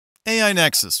AI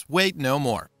Nexus, wait no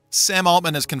more. Sam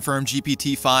Altman has confirmed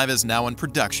GPT-5 is now in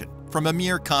production. From a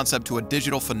mere concept to a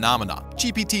digital phenomenon,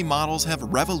 GPT models have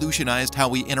revolutionized how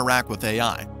we interact with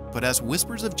AI. But as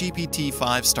whispers of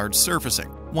GPT-5 start surfacing,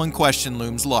 one question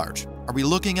looms large. Are we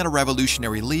looking at a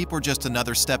revolutionary leap or just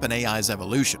another step in AI's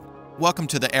evolution? Welcome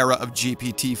to the era of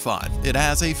GPT-5. It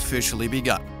has officially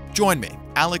begun. Join me,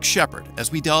 Alex Shepard,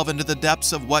 as we delve into the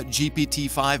depths of what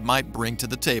GPT-5 might bring to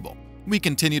the table. We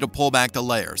continue to pull back the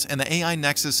layers, and the AI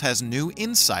Nexus has new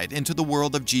insight into the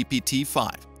world of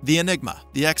GPT-5. The enigma,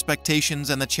 the expectations,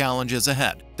 and the challenges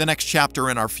ahead. The next chapter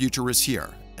in our future is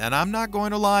here, and I'm not going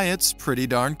to lie, it's pretty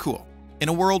darn cool. In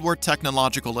a world where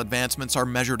technological advancements are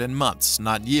measured in months,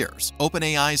 not years,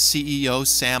 OpenAI's CEO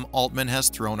Sam Altman has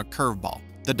thrown a curveball: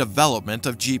 the development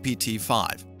of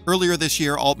GPT-5. Earlier this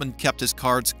year, Altman kept his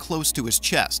cards close to his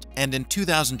chest, and in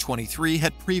 2023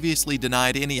 had previously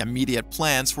denied any immediate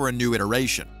plans for a new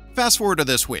iteration. Fast forward to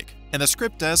this week, and the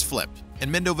script has flipped.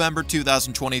 In mid-November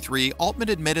 2023, Altman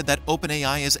admitted that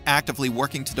OpenAI is actively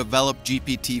working to develop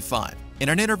GPT-5. In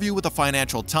an interview with the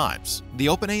Financial Times, the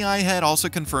OpenAI head also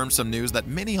confirmed some news that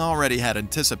many already had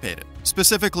anticipated,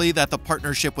 specifically that the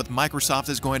partnership with Microsoft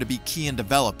is going to be key in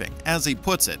developing, as he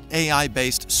puts it,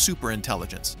 AI-based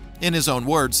superintelligence. In his own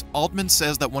words, Altman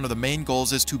says that one of the main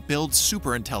goals is to build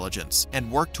superintelligence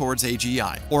and work towards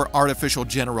AGI, or Artificial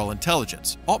General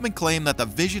Intelligence. Altman claimed that the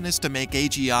vision is to make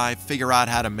AGI, figure out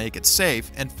how to make it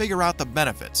safe, and figure out the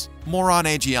benefits. More on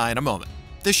AGI in a moment.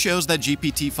 This shows that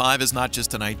GPT-5 is not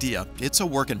just an idea, it's a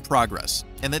work in progress.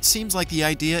 And it seems like the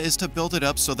idea is to build it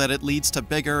up so that it leads to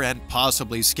bigger and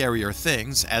possibly scarier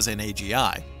things, as in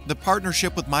AGI. The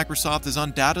partnership with Microsoft is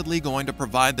undoubtedly going to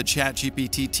provide the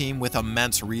chatgpt team with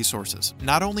immense resources,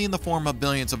 not only in the form of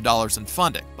billions of dollars in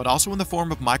funding, but also in the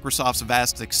form of Microsoft's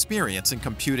vast experience in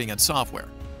computing and software.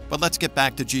 But let's get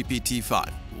back to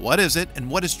GPT-5. What is it, and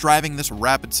what is driving this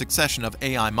rapid succession of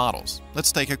AI models?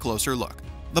 Let's take a closer look.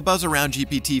 The buzz around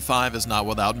GPT-5 is not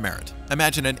without merit.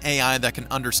 Imagine an AI that can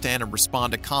understand and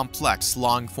respond to complex,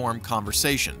 long-form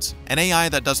conversations. An AI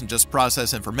that doesn't just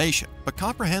process information, but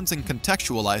comprehends and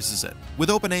contextualizes it. With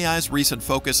OpenAI's recent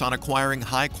focus on acquiring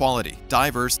high-quality,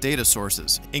 diverse data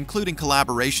sources, including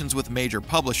collaborations with major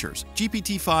publishers,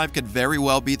 GPT-5 could very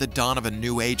well be the dawn of a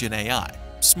new age in AI.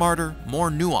 Smarter, more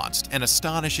nuanced, and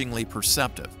astonishingly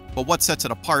perceptive. But what sets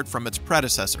it apart from its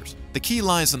predecessors? The key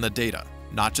lies in the data.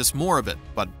 Not just more of it,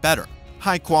 but better.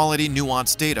 High-quality,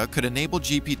 nuanced data could enable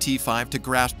GPT-5 to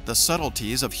grasp the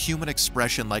subtleties of human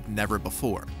expression like never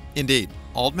before. Indeed,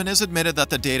 Altman has admitted that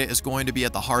the data is going to be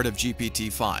at the heart of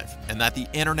GPT-5, and that the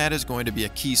internet is going to be a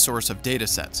key source of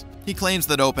datasets. He claims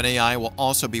that OpenAI will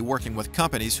also be working with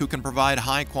companies who can provide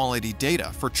high-quality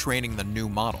data for training the new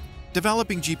model.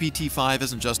 Developing GPT-5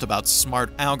 isn't just about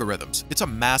smart algorithms, it's a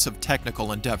massive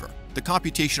technical endeavor. The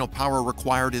computational power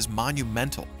required is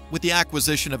monumental. With the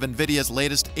acquisition of NVIDIA's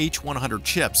latest H100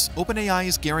 chips, OpenAI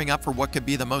is gearing up for what could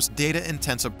be the most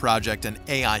data-intensive project in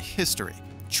AI history.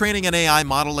 Training an AI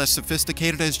model as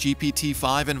sophisticated as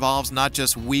GPT-5 involves not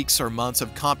just weeks or months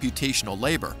of computational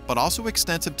labor, but also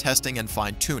extensive testing and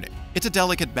fine-tuning. It's a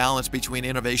delicate balance between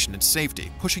innovation and safety,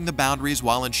 pushing the boundaries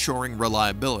while ensuring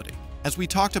reliability. As we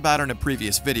talked about in a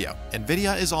previous video,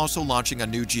 NVIDIA is also launching a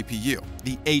new GPU,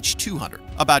 the H200,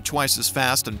 about twice as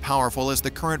fast and powerful as the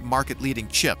current market-leading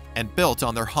chip and built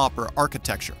on their Hopper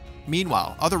architecture.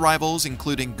 Meanwhile, other rivals,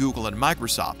 including Google and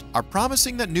Microsoft, are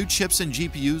promising that new chips and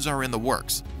GPUs are in the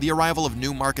works. The arrival of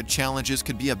new market challenges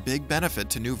could be a big benefit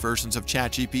to new versions of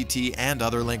ChatGPT and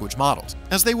other language models,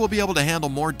 as they will be able to handle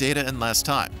more data in less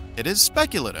time. It is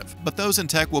speculative, but those in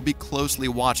tech will be closely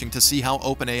watching to see how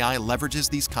OpenAI leverages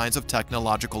these kinds of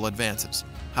technological advances.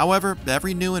 However,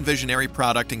 every new and visionary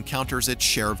product encounters its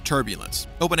share of turbulence.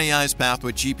 OpenAI's path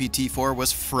with GPT-4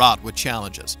 was fraught with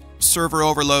challenges. Server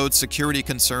overload, security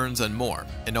concerns, and more.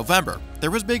 In November,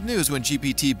 there was big news when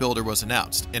GPT Builder was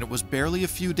announced, and it was barely a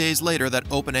few days later that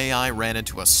OpenAI ran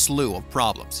into a slew of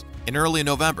problems. In early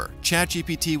November,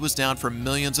 ChatGPT was down for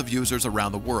millions of users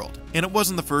around the world, and it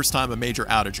wasn't the first time a major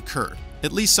outage occurred.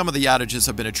 At least some of the outages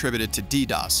have been attributed to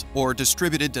DDoS, or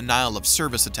distributed denial of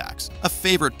service attacks, a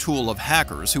favorite tool of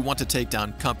hackers who want to take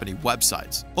down company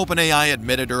websites. OpenAI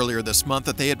admitted earlier this month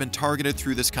that they had been targeted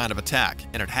through this kind of attack,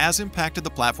 and it has impacted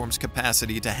the platform's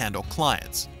capacity to handle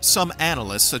clients. Some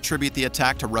analysts attribute the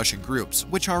attack to Russian groups,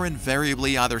 which are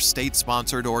invariably either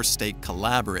state-sponsored or state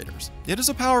collaborators. It is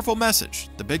a powerful message.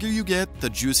 The bigger you get, the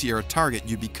juicier a target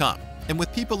you become. And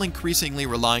with people increasingly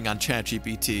relying on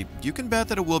ChatGPT, you can bet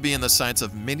that it will be in the sights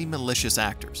of many malicious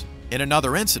actors. In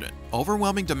another incident,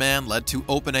 overwhelming demand led to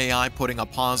OpenAI putting a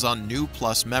pause on new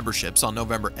Plus memberships on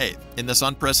November 8th. In this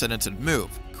unprecedented move,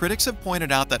 critics have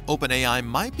pointed out that OpenAI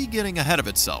might be getting ahead of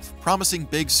itself, promising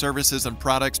big services and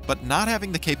products but not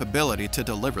having the capability to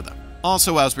deliver them.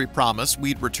 Also, as we promised,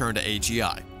 we'd return to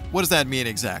AGI. What does that mean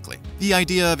exactly? The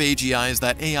idea of AGI is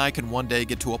that AI can one day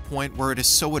get to a point where it is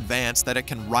so advanced that it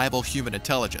can rival human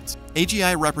intelligence.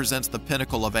 AGI represents the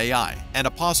pinnacle of AI and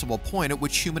a possible point at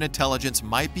which human intelligence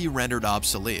might be rendered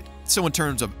obsolete. So in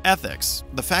terms of ethics,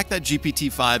 the fact that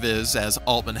GPT-5 is, as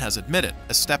Altman has admitted,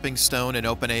 a stepping stone in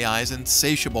OpenAI's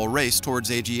insatiable race towards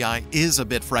AGI is a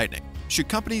bit frightening. Should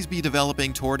companies be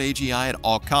developing toward AGI at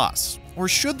all costs? Or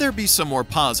should there be some more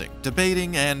pausing,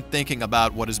 debating, and thinking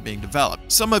about what is being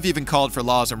developed? Some have even called for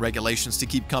laws and regulations to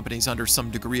keep companies under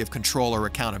some degree of control or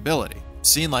accountability.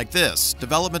 Seen like this,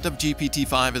 development of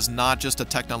GPT-5 is not just a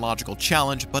technological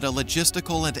challenge, but a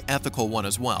logistical and ethical one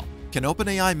as well. Can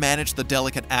OpenAI manage the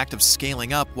delicate act of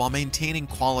scaling up while maintaining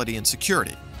quality and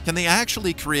security? Can they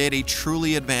actually create a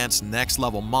truly advanced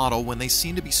next-level model when they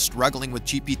seem to be struggling with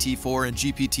GPT-4 and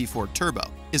GPT-4 Turbo?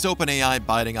 Is OpenAI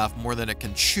biting off more than it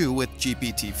can chew with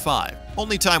GPT-5?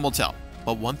 Only time will tell.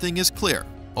 But one thing is clear.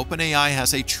 OpenAI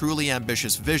has a truly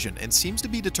ambitious vision and seems to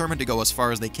be determined to go as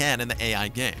far as they can in the AI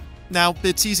game. Now,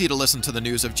 it's easy to listen to the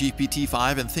news of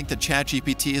GPT-5 and think that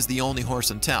ChatGPT is the only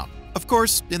horse in town. Of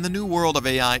course, in the new world of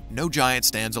AI, no giant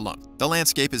stands alone. The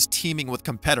landscape is teeming with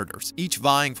competitors, each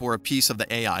vying for a piece of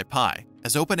the AI pie.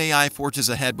 As OpenAI forges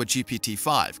ahead with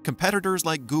GPT-5, competitors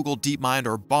like Google DeepMind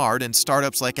or Bard and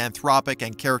startups like Anthropic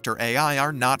and Character AI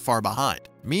are not far behind.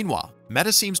 Meanwhile,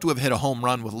 Meta seems to have hit a home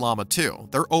run with Llama 2,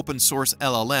 their open-source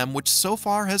LLM, which so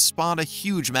far has spawned a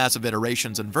huge mass of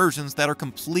iterations and versions that are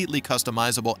completely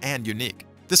customizable and unique.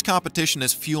 This competition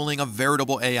is fueling a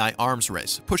veritable AI arms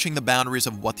race, pushing the boundaries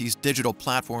of what these digital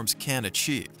platforms can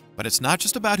achieve. But it's not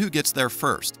just about who gets there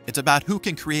first, it's about who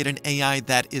can create an AI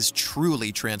that is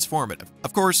truly transformative.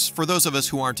 Of course, for those of us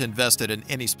who aren't invested in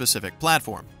any specific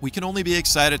platform, we can only be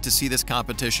excited to see this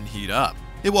competition heat up.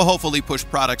 It will hopefully push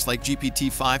products like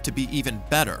GPT-5 to be even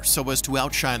better so as to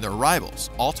outshine their rivals,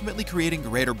 ultimately creating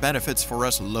greater benefits for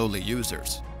us lowly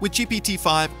users. With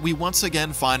GPT-5, we once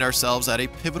again find ourselves at a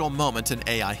pivotal moment in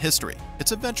AI history.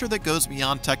 It's a venture that goes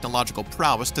beyond technological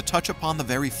prowess to touch upon the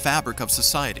very fabric of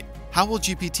society. How will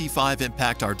GPT-5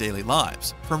 impact our daily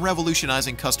lives? From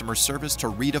revolutionizing customer service to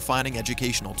redefining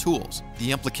educational tools,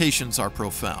 the implications are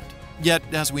profound. Yet,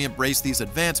 as we embrace these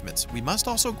advancements, we must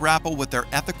also grapple with their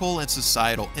ethical and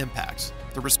societal impacts.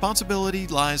 The responsibility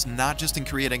lies not just in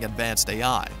creating advanced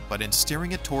AI, but in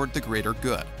steering it toward the greater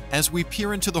good. As we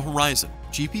peer into the horizon,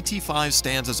 GPT-5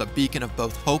 stands as a beacon of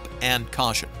both hope and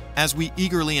caution. As we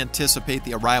eagerly anticipate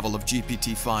the arrival of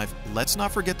GPT-5, let's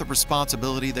not forget the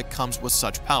responsibility that comes with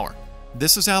such power.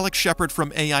 This is Alex Shepard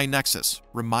from AI Nexus,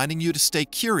 reminding you to stay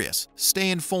curious,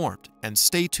 stay informed, and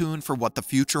stay tuned for what the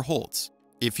future holds.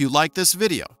 If you like this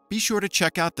video, be sure to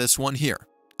check out this one here.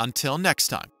 Until next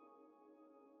time.